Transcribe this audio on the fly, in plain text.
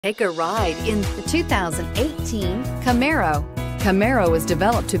Take a ride in the 2018 Camaro. Camaro is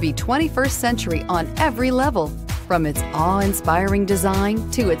developed to be 21st century on every level, from its awe-inspiring design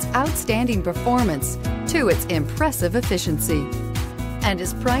to its outstanding performance to its impressive efficiency, and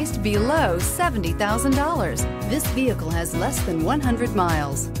is priced below $70,000. This vehicle has less than 100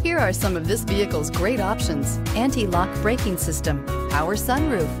 miles. Here are some of this vehicle's great options: anti-lock braking system, power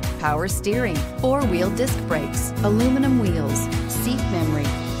sunroof, power steering, four-wheel disc brakes, aluminum wheels, seat memory,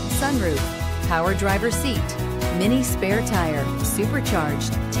 sunroof, power driver seat, mini spare tire,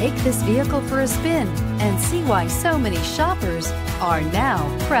 supercharged. Take this vehicle for a spin and see why so many shoppers are now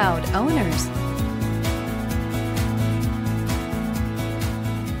proud owners.